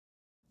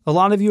A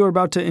lot of you are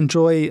about to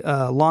enjoy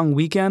a long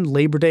weekend,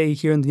 Labor Day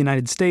here in the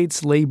United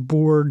States,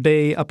 Labor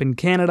Day up in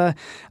Canada.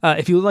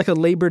 If you would like a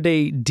Labor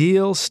Day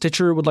deal,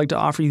 Stitcher would like to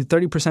offer you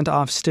 30%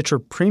 off Stitcher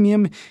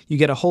Premium. You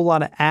get a whole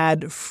lot of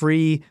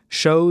ad-free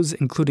shows,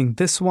 including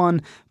this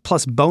one,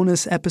 plus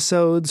bonus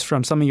episodes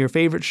from some of your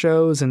favorite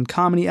shows and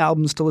comedy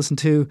albums to listen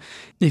to.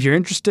 If you're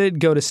interested,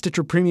 go to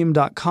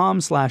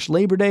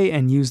stitcherpremium.com/Labor Day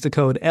and use the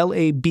code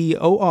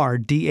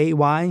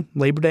LABORDAY,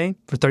 Labor Day,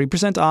 for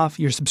 30% off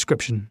your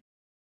subscription.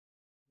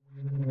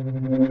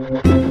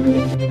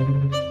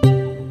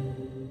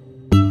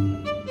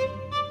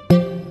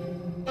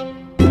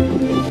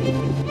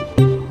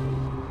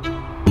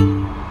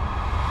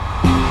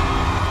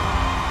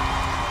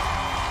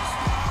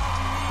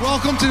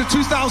 Welcome to the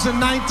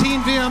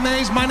 2019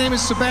 VMAs. My name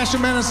is Sebastian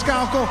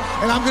Maniscalco,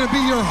 and I'm going to be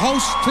your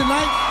host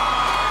tonight.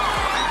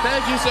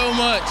 Thank you so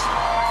much.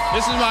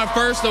 This is my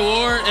first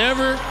award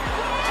ever.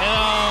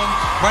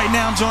 Right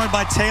now, I'm joined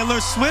by Taylor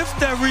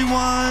Swift,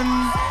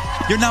 everyone.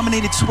 You're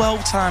nominated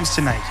 12 times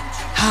tonight.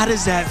 How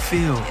does that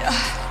feel?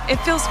 It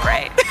feels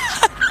great.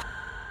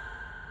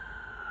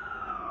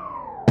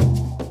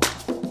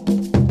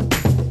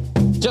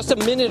 Just a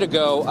minute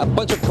ago, a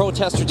bunch of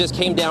protesters just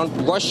came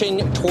down,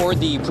 rushing toward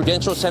the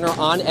Prudential Center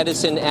on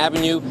Edison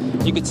Avenue.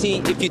 You can see,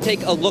 if you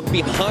take a look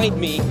behind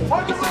me, you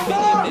can see many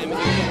of them.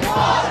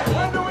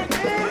 When do we need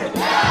it?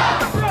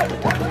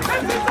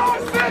 This is our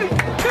city!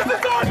 This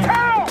is our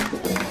town!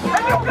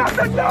 And you got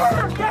the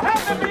nerve to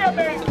have the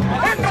VMAs in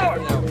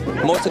Newark!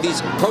 Most of these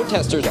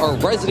protesters are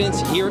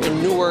residents here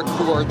in Newark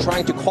who are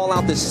trying to call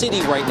out the city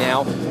right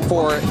now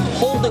for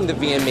holding the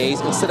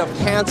VMAs instead of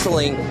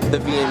canceling the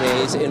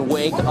VMAs in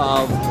wake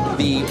of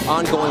the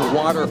ongoing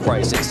water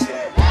crisis.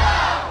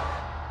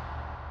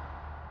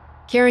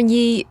 Karen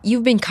Yee,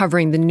 you've been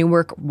covering the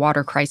Newark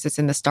water crisis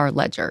in the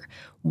Star-Ledger.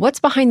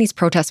 What's behind these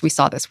protests we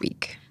saw this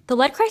week? The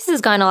lead crisis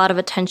has gotten a lot of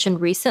attention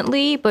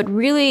recently, but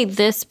really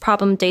this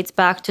problem dates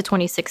back to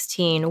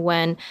 2016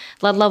 when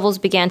lead levels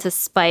began to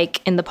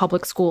spike in the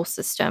public school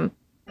system.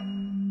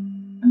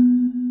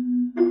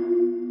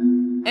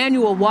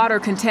 Annual water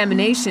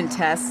contamination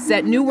tests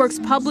at Newark's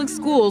public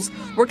schools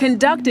were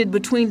conducted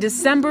between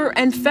December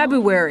and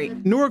February.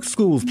 Newark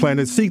schools plan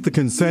to seek the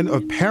consent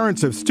of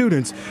parents of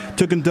students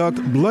to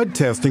conduct blood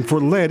testing for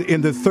lead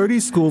in the 30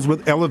 schools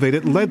with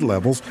elevated lead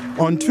levels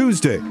on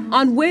Tuesday.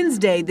 On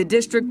Wednesday, the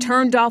district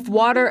turned off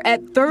water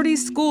at 30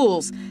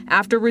 schools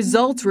after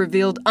results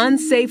revealed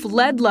unsafe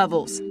lead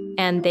levels.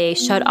 And they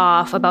shut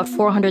off about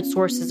 400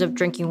 sources of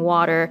drinking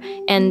water,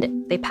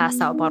 and they passed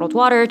out bottled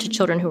water to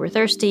children who were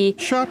thirsty.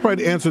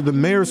 ShopRite answered the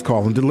mayor's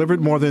call and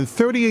delivered more than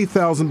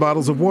 38,000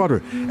 bottles of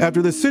water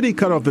after the city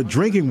cut off the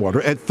drinking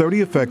water at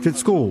 30 affected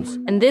schools.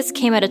 And this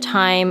came at a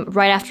time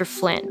right after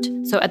Flint.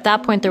 So at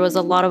that point, there was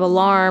a lot of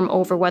alarm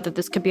over whether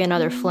this could be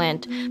another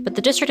Flint. But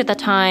the district at that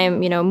time,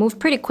 moved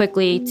pretty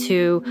quickly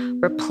to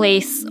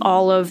replace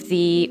all of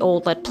the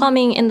old lead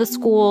plumbing in the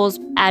schools,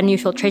 add new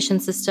filtration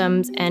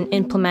systems, and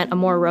implement a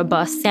more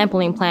robust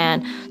sampling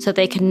plan so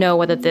they could know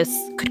whether this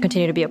could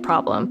continue to be a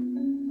problem.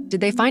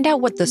 Did they find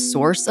out what the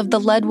source of the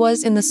lead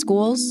was in the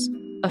schools?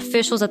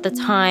 Officials at the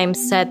time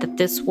said that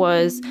this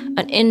was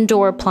an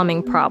indoor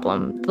plumbing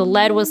problem. The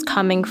lead was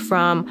coming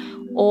from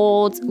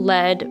old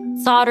lead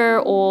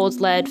solder, old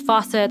lead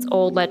faucets,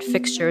 old lead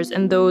fixtures,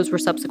 and those were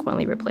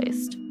subsequently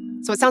replaced.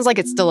 So it sounds like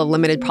it's still a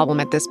limited problem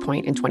at this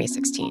point in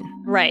 2016.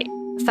 Right.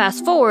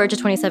 Fast forward to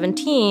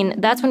 2017,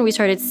 that's when we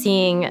started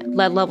seeing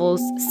lead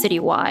levels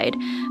citywide.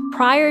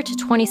 Prior to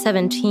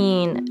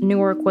 2017,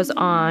 Newark was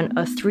on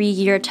a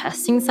 3-year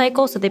testing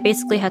cycle, so they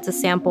basically had to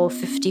sample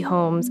 50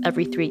 homes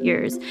every 3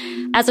 years.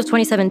 As of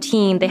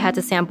 2017, they had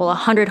to sample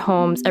 100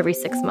 homes every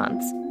 6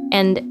 months.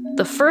 And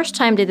the first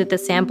time they did the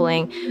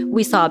sampling,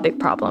 we saw a big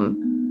problem.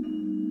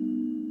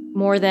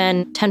 More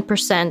than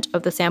 10%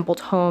 of the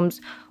sampled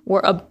homes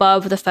were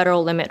above the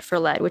federal limit for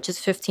lead, which is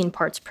 15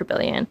 parts per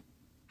billion.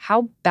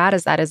 How bad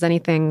is that? Is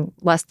anything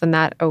less than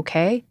that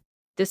okay?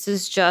 This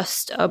is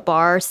just a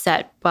bar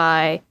set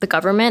by the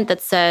government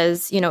that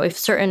says, if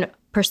certain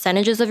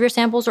percentages of your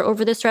samples are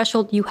over this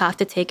threshold, you have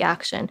to take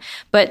action.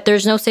 But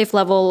there's no safe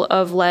level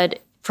of lead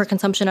for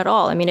consumption at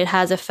all. I mean, it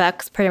has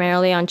effects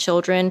primarily on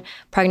children,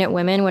 pregnant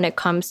women when it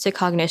comes to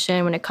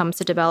cognition, when it comes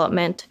to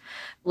development.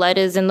 Lead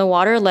is in the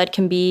water. Lead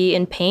can be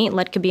in paint.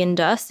 Lead can be in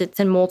dust. It's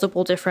in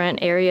multiple different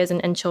areas,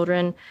 and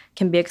children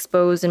can be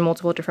exposed in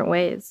multiple different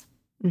ways.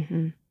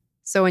 Mm-hmm.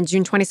 So in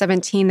June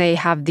 2017, they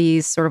have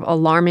these sort of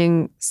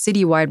alarming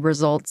citywide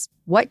results.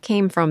 What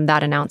came from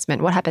that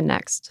announcement? What happened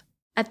next?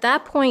 At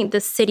that point,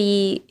 the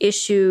city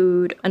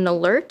issued an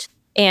alert,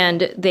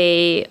 and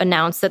they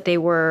announced that they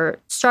were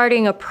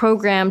starting a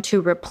program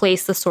to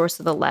replace the source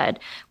of the lead,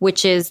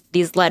 which is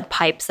these lead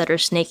pipes that are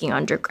snaking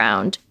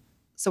underground.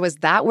 So is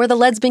that where the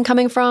lead's been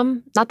coming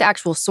from? Not the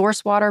actual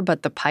source water,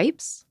 but the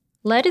pipes?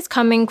 Lead is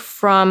coming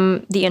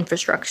from the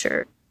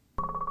infrastructure.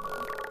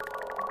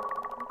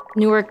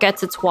 Newark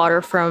gets its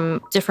water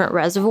from different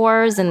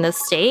reservoirs in the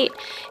state,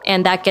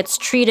 and that gets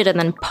treated and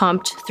then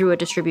pumped through a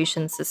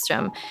distribution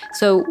system.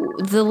 So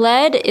the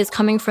lead is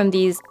coming from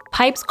these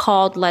pipes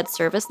called lead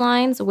service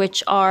lines,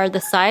 which are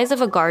the size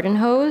of a garden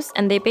hose,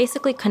 and they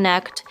basically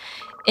connect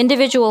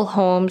individual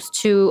homes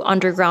to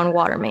underground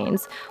water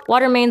mains.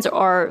 Water mains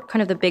are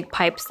kind of the big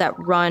pipes that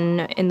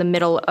run in the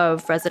middle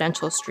of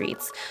residential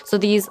streets. So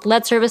these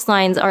lead service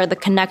lines are the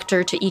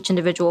connector to each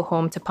individual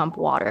home to pump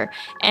water.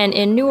 And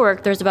in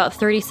Newark, there's about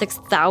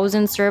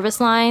 36,000 service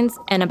lines,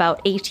 and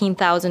about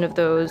 18,000 of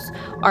those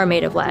are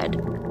made of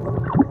lead.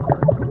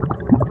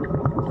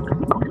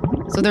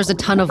 So there's a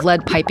ton of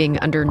lead piping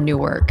under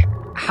Newark.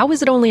 How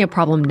is it only a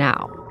problem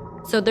now?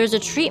 So there's a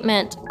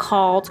treatment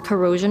called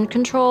corrosion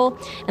control,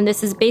 and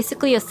this is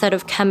basically a set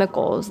of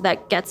chemicals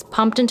that gets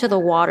pumped into the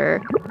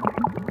water.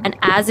 And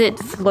as it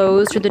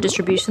flows through the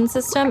distribution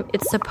system,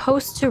 it's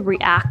supposed to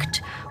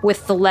react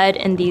with the lead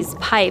in these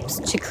pipes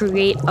to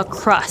create a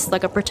crust,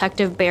 like a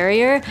protective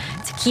barrier,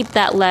 to keep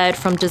that lead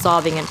from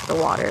dissolving into the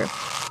water.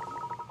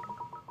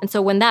 And so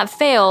when that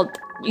failed,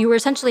 you were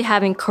essentially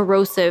having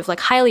corrosive, like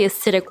highly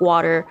acidic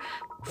water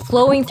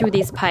flowing through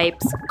these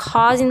pipes,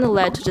 causing the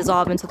lead to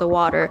dissolve into the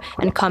water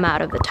and come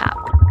out of the tap.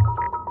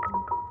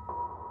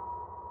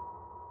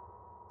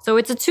 So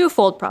it's a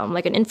twofold problem,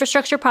 like an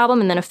infrastructure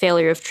problem and then a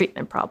failure of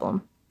treatment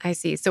problem. I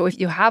see. So if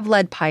you have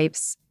lead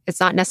pipes,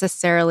 it's not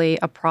necessarily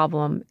a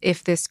problem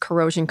if this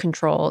corrosion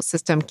control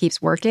system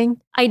keeps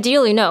working?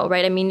 Ideally, no,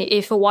 right? I mean,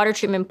 if a water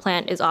treatment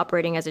plant is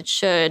operating as it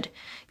should,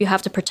 you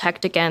have to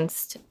protect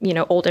against,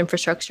 old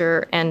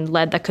infrastructure and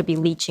lead that could be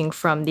leaching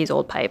from these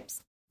old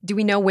pipes. Do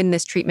we know when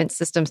this treatment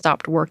system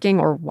stopped working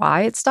or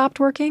why it stopped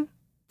working?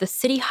 The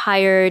city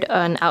hired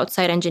an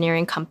outside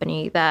engineering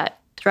company that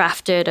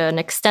drafted an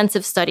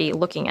extensive study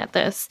looking at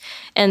this.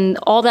 And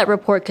all that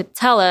report could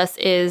tell us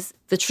is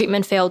the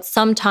treatment failed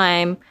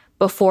sometime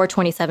before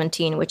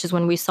 2017, which is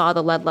when we saw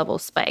the lead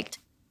levels spiked.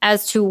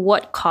 As to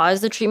what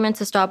caused the treatment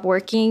to stop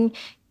working,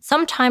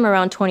 sometime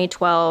around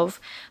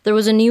 2012, there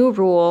was a new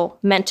rule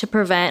meant to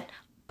prevent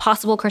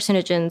possible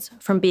carcinogens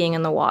from being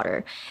in the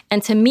water.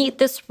 And to meet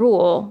this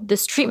rule,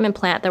 this treatment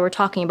plant that we're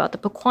talking about, the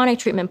Pequannock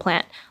treatment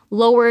plant,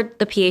 lowered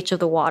the pH of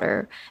the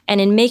water.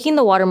 And in making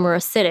the water more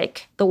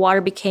acidic, the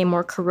water became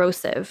more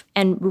corrosive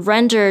and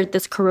rendered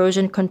this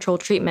corrosion control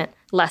treatment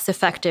less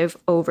effective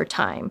over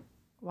time.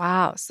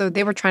 Wow. So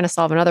they were trying to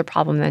solve another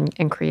problem then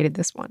and created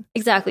this one.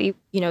 Exactly.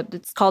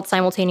 It's called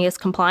simultaneous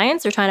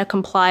compliance. They're trying to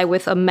comply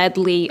with a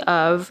medley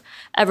of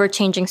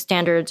ever-changing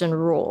standards and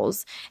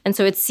rules. And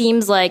so it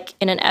seems like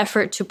in an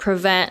effort to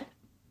prevent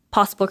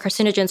possible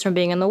carcinogens from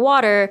being in the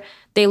water,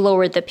 they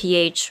lowered the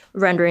pH,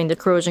 rendering the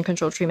corrosion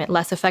control treatment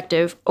less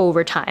effective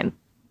over time.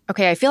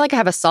 Okay, I feel like I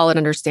have a solid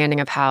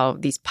understanding of how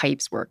these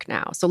pipes work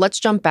now. So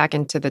let's jump back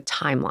into the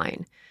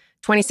timeline.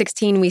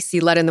 2016, we see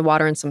lead in the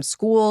water in some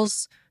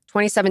schools.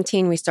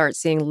 2017, we start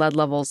seeing lead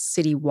levels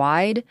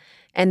citywide.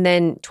 And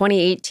then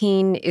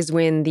 2018 is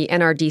when the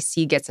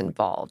NRDC gets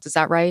involved. Is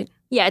that right?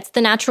 Yeah, it's the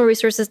Natural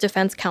Resources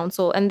Defense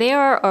Council, and they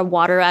are a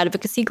water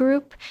advocacy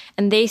group,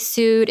 and they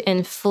sued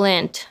in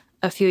Flint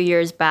a few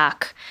years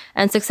back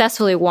and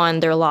successfully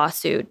won their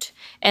lawsuit.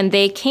 And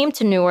they came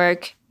to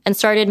Newark and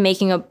started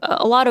making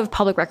a lot of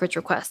public records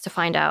requests to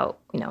find out,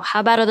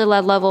 how bad are the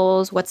lead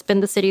levels, what's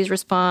been the city's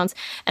response.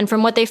 And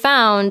from what they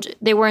found,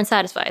 they weren't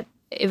satisfied.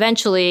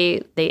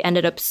 Eventually, they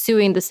ended up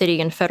suing the city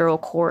in federal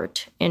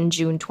court in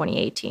June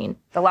 2018.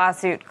 The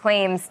lawsuit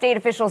claims state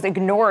officials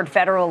ignored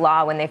federal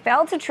law when they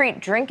failed to treat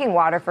drinking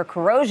water for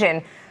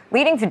corrosion,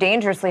 leading to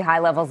dangerously high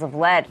levels of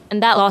lead.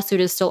 And that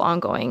lawsuit is still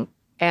ongoing.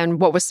 And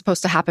what was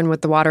supposed to happen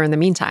with the water in the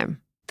meantime?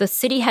 The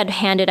city had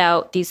handed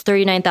out these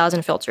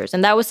 39,000 filters,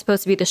 and that was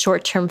supposed to be the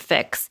short-term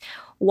fix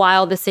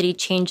while the city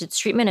changed its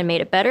treatment and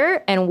made it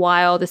better, and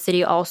while the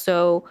city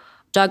also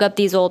dug up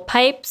these old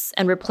pipes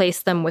and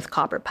replaced them with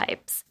copper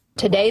pipes.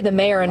 Today, the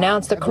mayor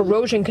announced the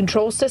corrosion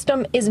control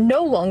system is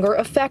no longer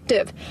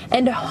effective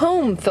and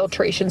home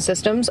filtration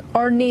systems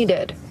are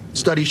needed.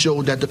 Studies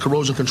showed that the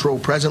corrosion control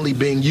presently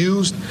being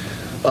used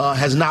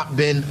has not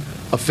been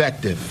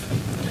effective.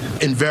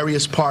 In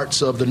various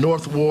parts of the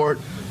North Ward,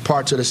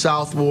 parts of the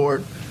South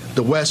Ward,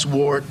 the West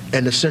Ward,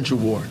 and the Central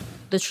Ward.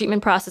 The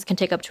treatment process can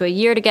take up to a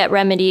year to get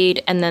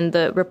remedied, and then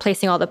the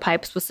replacing all the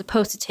pipes was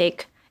supposed to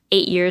take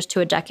 8 years to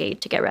a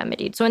decade to get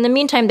remedied. So in the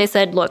meantime, they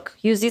said, look,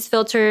 use these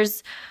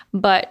filters.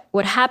 But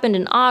what happened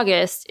in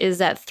August is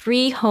that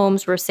 3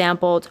 homes were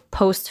sampled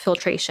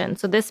post-filtration.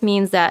 So this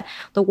means that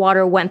the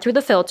water went through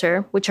the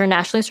filter, which are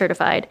nationally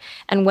certified.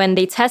 And when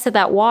they tested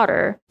that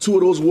water, 2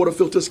 of those water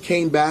filters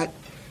came back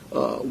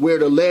where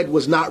the lead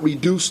was not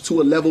reduced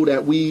to a level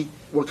that we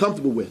were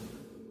comfortable with.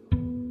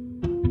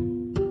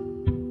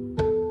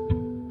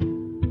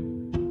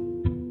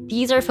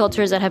 These are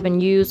filters that have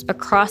been used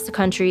across the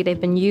country. They've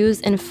been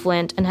used in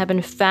Flint and have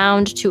been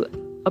found to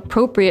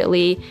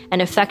appropriately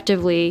and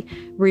effectively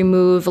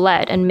remove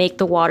lead and make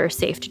the water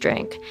safe to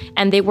drink.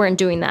 And they weren't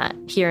doing that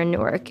here in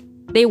Newark.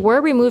 They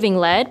were removing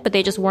lead, but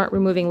they just weren't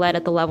removing lead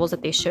at the levels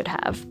that they should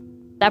have.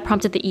 That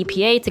prompted the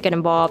EPA to get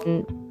involved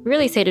and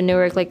really say to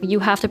Newark, like, you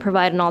have to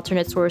provide an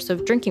alternate source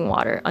of drinking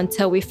water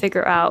until we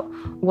figure out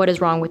what is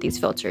wrong with these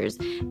filters.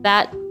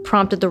 That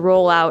prompted the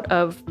rollout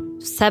of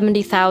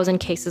 70,000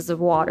 cases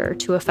of water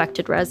to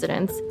affected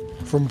residents.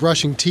 From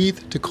brushing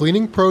teeth to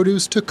cleaning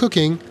produce to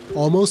cooking,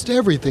 almost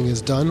everything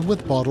is done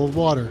with bottled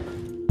water.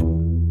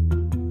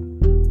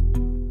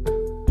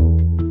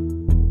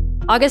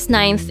 August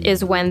 9th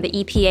is when the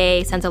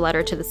EPA sent a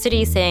letter to the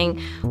city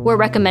saying, we're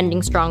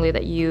recommending strongly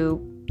that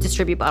you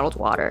distribute bottled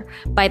water.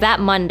 By that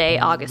Monday,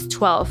 August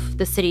 12th,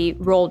 the city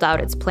rolled out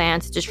its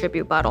plan to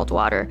distribute bottled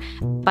water.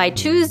 By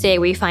Tuesday,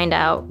 we find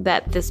out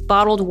that this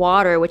bottled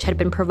water, which had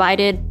been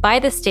provided by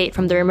the state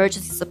from their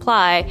emergency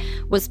supply,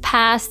 was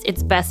past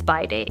its best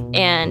by date.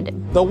 And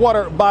the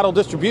water bottle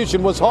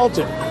distribution was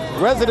halted.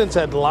 Residents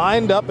had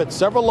lined up at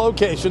several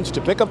locations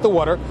to pick up the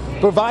water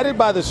provided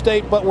by the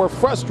state, but were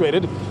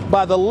frustrated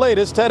by the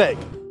latest headache.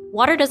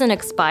 Water doesn't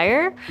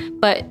expire,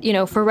 but,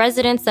 for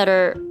residents that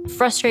are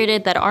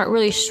frustrated, that aren't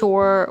really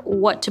sure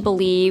what to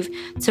believe,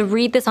 to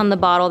read this on the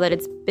bottle that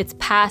it's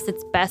past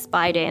its best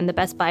by date, and the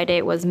best by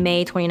date was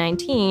May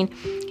 2019,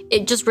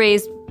 it just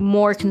raised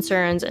more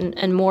concerns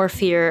and more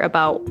fear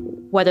about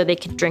whether they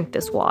could drink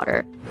this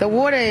water. The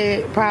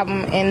water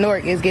problem in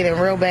Newark is getting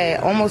real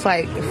bad, almost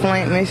like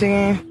Flint,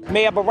 Michigan.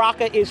 Mayor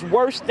Baraka is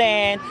worse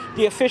than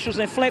the officials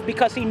in Flint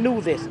because he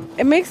knew this.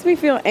 It makes me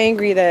feel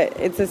angry that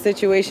it's a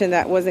situation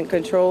that wasn't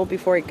controlled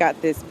before it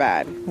got this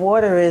bad.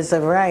 Water is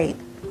a right.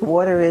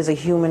 Water is a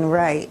human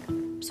right.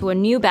 So a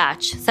new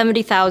batch,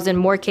 70,000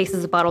 more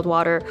cases of bottled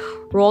water,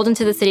 rolled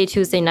into the city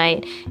Tuesday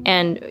night,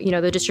 and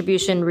the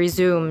distribution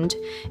resumed.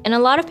 And a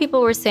lot of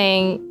people were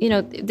saying,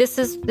 this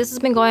has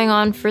been going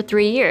on for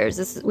 3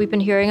 years. We've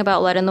been hearing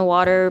about lead in the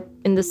water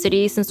in the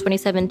city since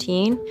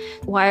 2017.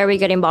 Why are we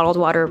getting bottled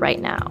water right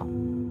now?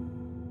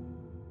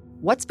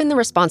 What's been the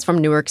response from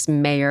Newark's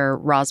mayor,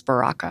 Ras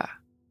Baraka?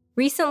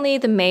 Recently,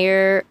 the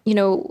mayor,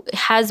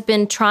 has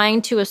been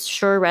trying to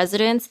assure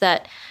residents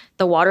that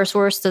the water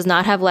source does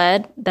not have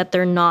lead, that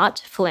they're not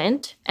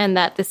Flint, and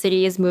that the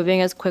city is moving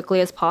as quickly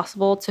as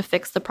possible to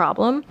fix the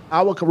problem.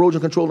 Our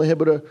corrosion control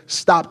inhibitor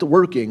stopped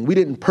working. We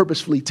didn't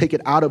purposefully take it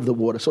out of the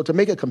water. So to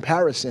make a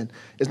comparison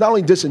is not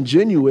only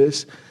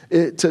disingenuous,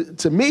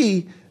 to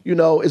me,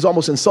 is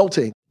almost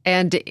insulting.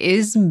 And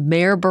is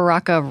Mayor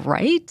Baraka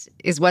right?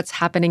 Is what's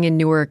happening in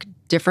Newark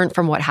different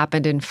from what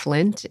happened in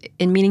Flint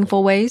in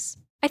meaningful ways?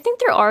 I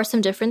think there are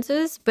some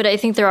differences, but I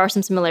think there are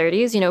some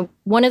similarities.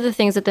 One of the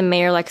things that the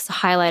mayor likes to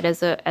highlight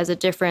as a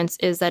difference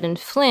is that in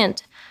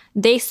Flint,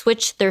 they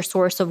switched their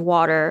source of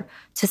water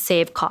to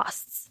save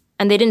costs,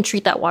 and they didn't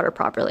treat that water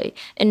properly.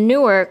 In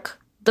Newark,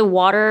 the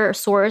water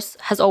source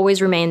has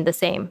always remained the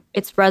same.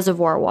 It's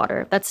reservoir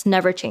water. That's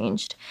never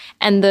changed.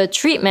 And the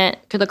treatment,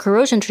 the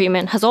corrosion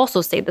treatment, has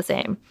also stayed the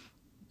same.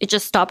 It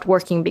just stopped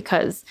working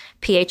because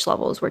pH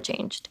levels were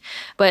changed.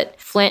 But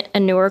Flint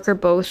and Newark are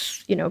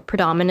both,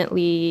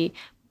 predominantly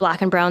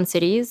Black and brown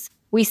cities.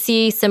 We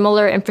see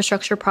similar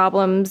infrastructure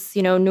problems.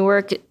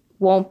 Newark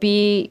won't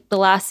be the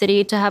last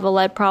city to have a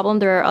lead problem.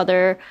 There are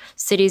other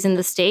cities in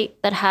the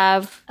state that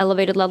have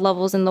elevated lead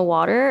levels in the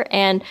water,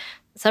 and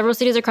several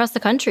cities across the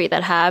country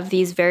that have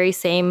these very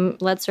same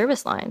lead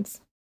service lines.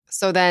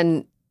 So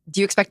then, do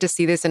you expect to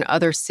see this in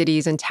other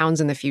cities and towns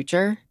in the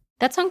future?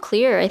 That's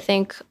unclear. I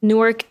think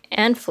Newark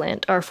and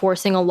Flint are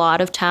forcing a lot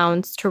of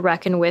towns to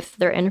reckon with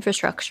their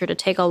infrastructure, to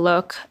take a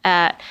look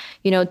at,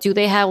 do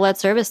they have lead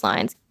service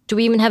lines? Do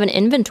we even have an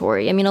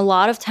inventory? I mean, a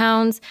lot of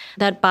towns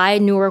that buy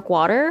Newark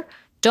water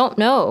don't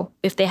know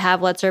if they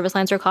have lead service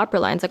lines or copper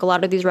lines. Like, a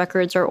lot of these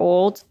records are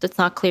old. It's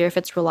not clear if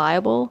it's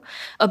reliable.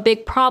 A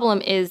big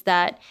problem is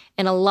that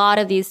in a lot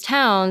of these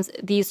towns,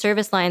 these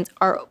service lines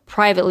are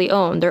privately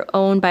owned. They're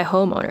owned by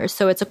homeowners.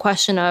 So it's a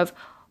question of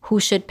who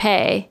should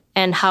pay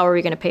and how are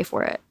we going to pay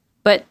for it?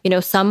 But,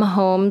 some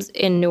homes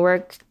in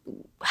Newark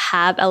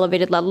have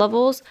elevated lead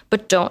levels,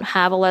 but don't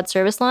have a lead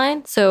service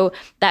line. So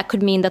that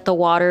could mean that the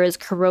water is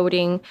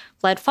corroding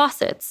lead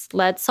faucets,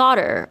 lead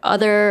solder,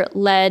 other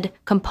lead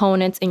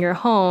components in your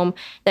home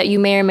that you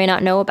may or may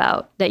not know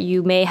about, that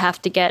you may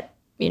have to get,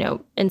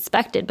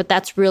 inspected. But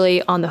that's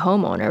really on the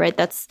homeowner, right?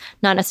 That's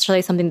not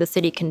necessarily something the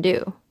city can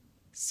do.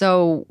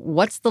 So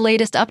what's the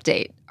latest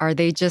update? Are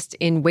they just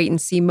in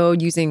wait-and-see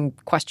mode using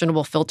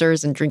questionable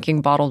filters and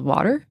drinking bottled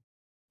water?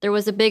 There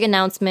was a big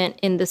announcement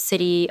in the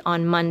city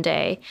on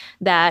Monday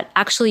that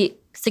actually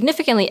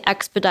significantly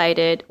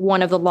expedited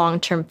one of the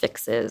long-term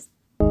fixes.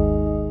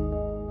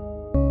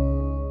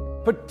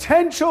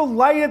 Potential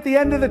light at the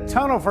end of the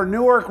tunnel for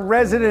Newark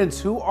residents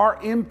who are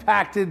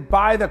impacted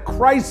by the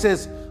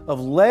crisis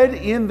of lead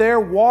in their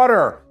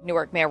water.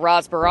 Newark Mayor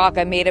Ras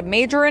Baraka made a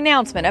major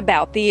announcement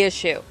about the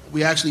issue.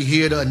 We're actually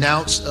here to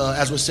announce,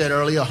 as was said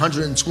earlier, a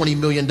 $120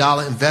 million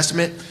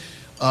investment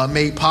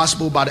made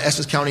possible by the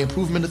Essex County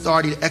Improvement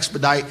Authority to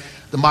expedite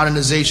the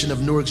modernization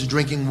of Newark's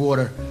drinking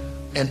water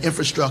and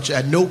infrastructure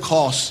at no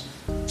cost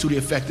to the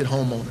affected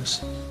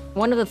homeowners.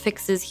 One of the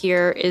fixes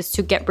here is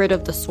to get rid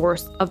of the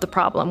source of the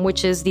problem,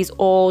 which is these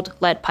old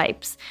lead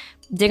pipes.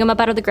 dig them up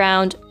out of the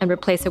ground and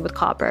replace it with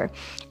copper.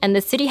 And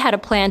the city had a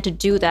plan to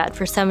do that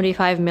for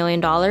 $75 million,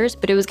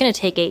 but it was going to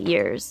take 8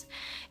 years.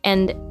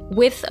 And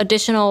with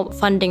additional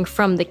funding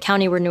from the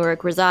county where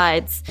Newark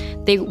resides,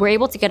 they were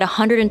able to get a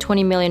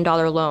 $120 million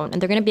loan,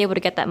 and they're going to be able to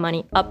get that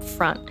money up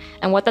front.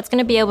 And what that's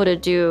going to be able to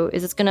do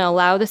is it's going to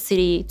allow the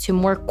city to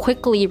more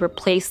quickly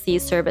replace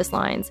these service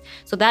lines.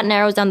 So that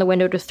narrows down the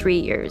window to 3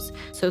 years.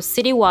 So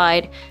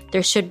citywide,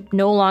 there should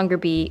no longer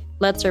be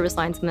lead service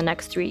lines in the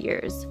next 3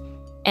 years.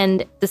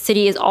 And the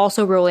city is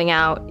also rolling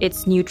out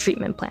its new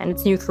treatment plan,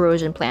 its new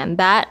corrosion plan.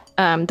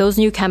 Those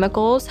new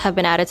chemicals have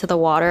been added to the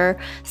water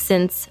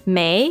since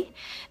May,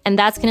 and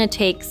that's going to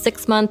take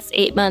 6 months,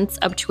 8 months,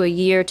 up to a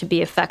year to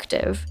be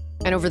effective.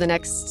 And over the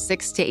next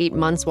 6 to 8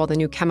 months while the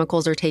new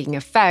chemicals are taking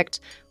effect,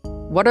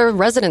 what are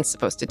residents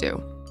supposed to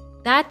do?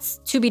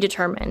 That's to be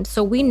determined.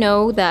 So we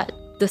know that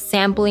the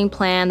sampling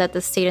plan that the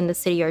state and the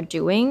city are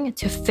doing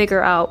to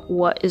figure out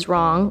what is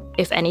wrong,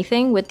 if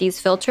anything, with these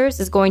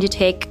filters is going to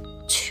take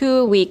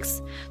 2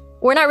 weeks.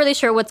 We're not really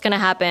sure what's going to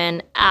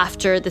happen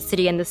after the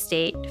city and the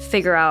state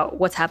figure out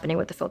what's happening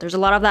with the filters. A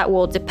lot of that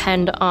will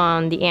depend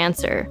on the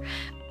answer.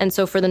 And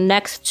so for the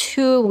next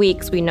 2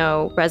 weeks, we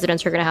know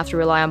residents are going to have to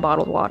rely on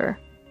bottled water.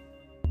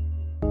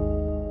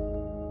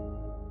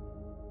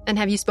 And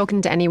have you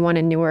spoken to anyone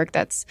in Newark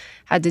that's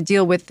had to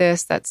deal with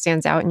this that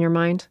stands out in your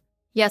mind?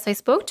 Yes, I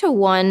spoke to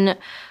one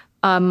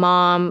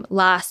mom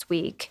last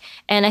week,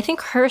 and I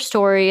think her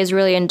story is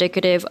really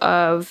indicative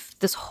of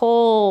this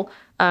whole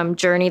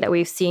journey that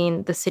we've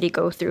seen the city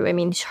go through. I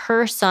mean,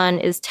 her son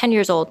is 10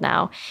 years old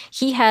now.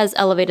 He has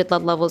elevated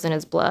lead levels in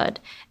his blood.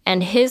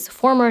 And his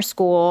former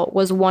school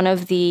was one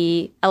of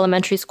the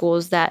elementary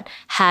schools that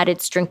had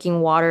its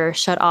drinking water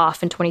shut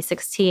off in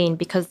 2016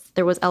 because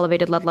there was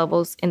elevated lead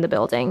levels in the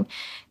building.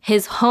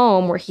 His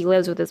home, where he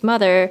lives with his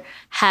mother,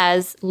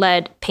 has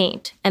lead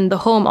paint. And the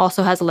home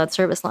also has a lead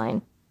service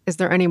line. Is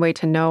there any way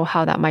to know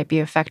how that might be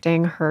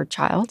affecting her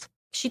child?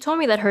 She told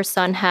me that her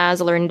son has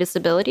a learning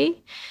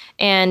disability,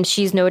 and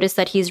she's noticed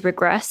that he's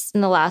regressed in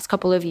the last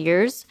couple of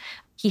years.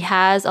 He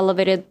has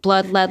elevated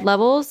blood lead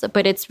levels,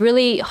 but it's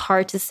really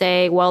hard to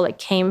say, well, it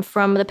came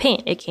from the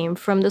paint, it came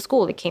from the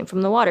school, it came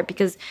from the water,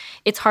 because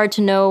it's hard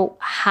to know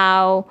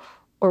how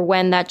or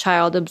when that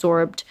child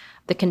absorbed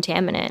the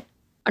contaminant.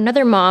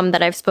 Another mom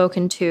that I've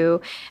spoken to,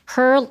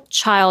 her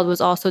child was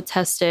also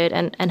tested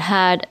and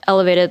had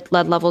elevated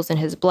lead levels in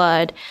his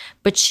blood,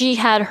 but she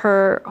had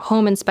her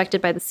home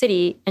inspected by the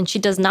city and she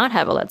does not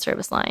have a lead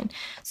service line.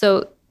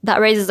 So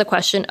that raises the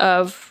question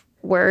of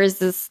where is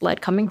this lead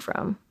coming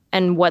from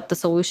and what the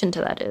solution to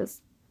that is.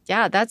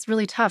 Yeah, that's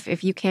really tough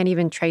if you can't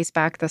even trace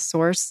back the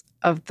source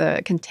of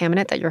the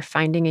contaminant that you're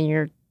finding in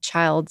your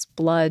child's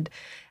blood.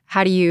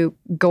 How do you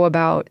go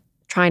about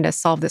trying to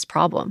solve this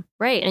problem?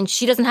 Right. And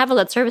she doesn't have a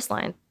lead service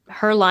line.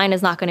 Her line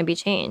is not going to be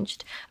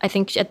changed. I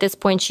think at this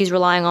point she's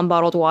relying on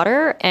bottled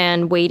water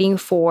and waiting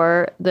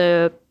for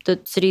the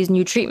city's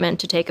new treatment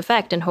to take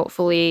effect. And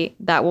hopefully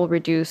that will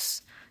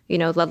reduce,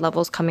 lead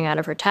levels coming out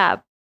of her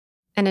tap.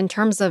 And in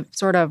terms of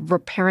sort of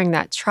repairing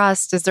that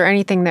trust, is there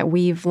anything that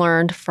we've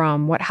learned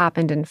from what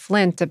happened in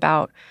Flint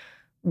about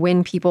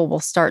when people will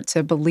start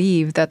to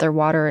believe that their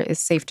water is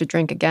safe to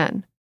drink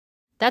again?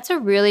 That's a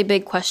really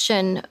big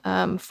question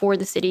for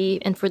the city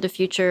and for the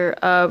future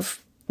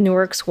of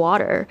Newark's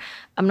water.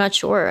 I'm not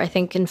sure. I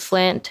think in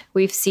Flint,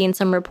 we've seen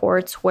some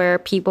reports where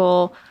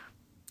people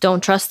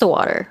don't trust the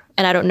water,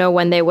 and I don't know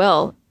when they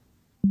will.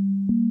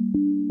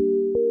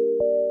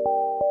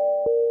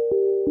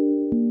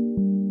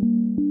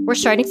 We're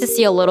starting to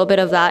see a little bit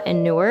of that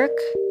in Newark,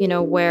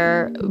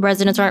 where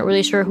residents aren't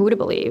really sure who to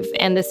believe.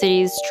 And the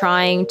city's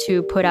trying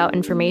to put out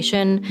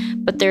information,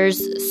 but there's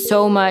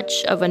so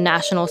much of a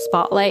national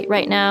spotlight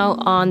right now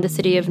on the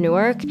city of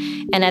Newark.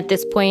 And at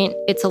this point,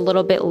 it's a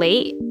little bit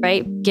late,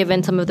 right?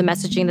 Given some of the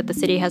messaging that the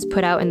city has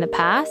put out in the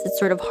past, it's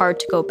sort of hard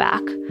to go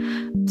back.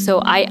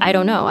 So I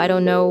don't know. I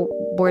don't know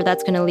where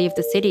that's going to leave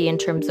the city in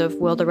terms of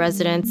will the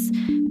residents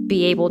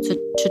be able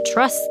to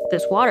trust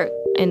this water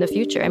in the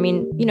future. I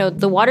mean,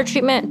 the water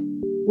treatment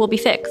will be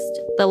fixed.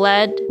 The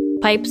lead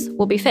pipes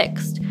will be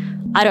fixed.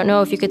 I don't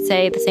know if you could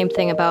say the same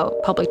thing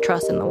about public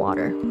trust in the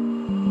water.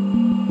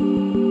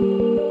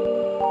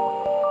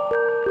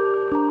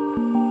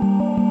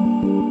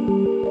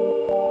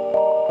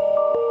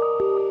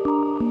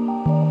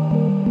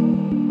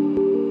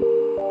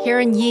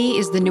 Karen Yee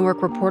is the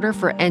Newark reporter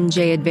for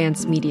NJ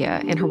Advanced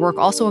Media, and her work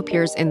also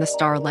appears in the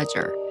Star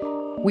Ledger.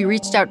 We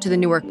reached out to the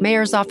Newark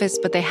mayor's office,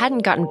 but they hadn't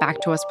gotten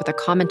back to us with a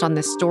comment on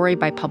this story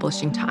by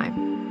publishing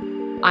time.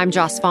 I'm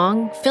Joss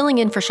Fong, filling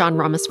in for Sean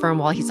Ramaswamy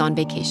while he's on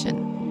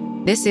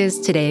vacation. This is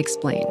Today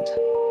Explained.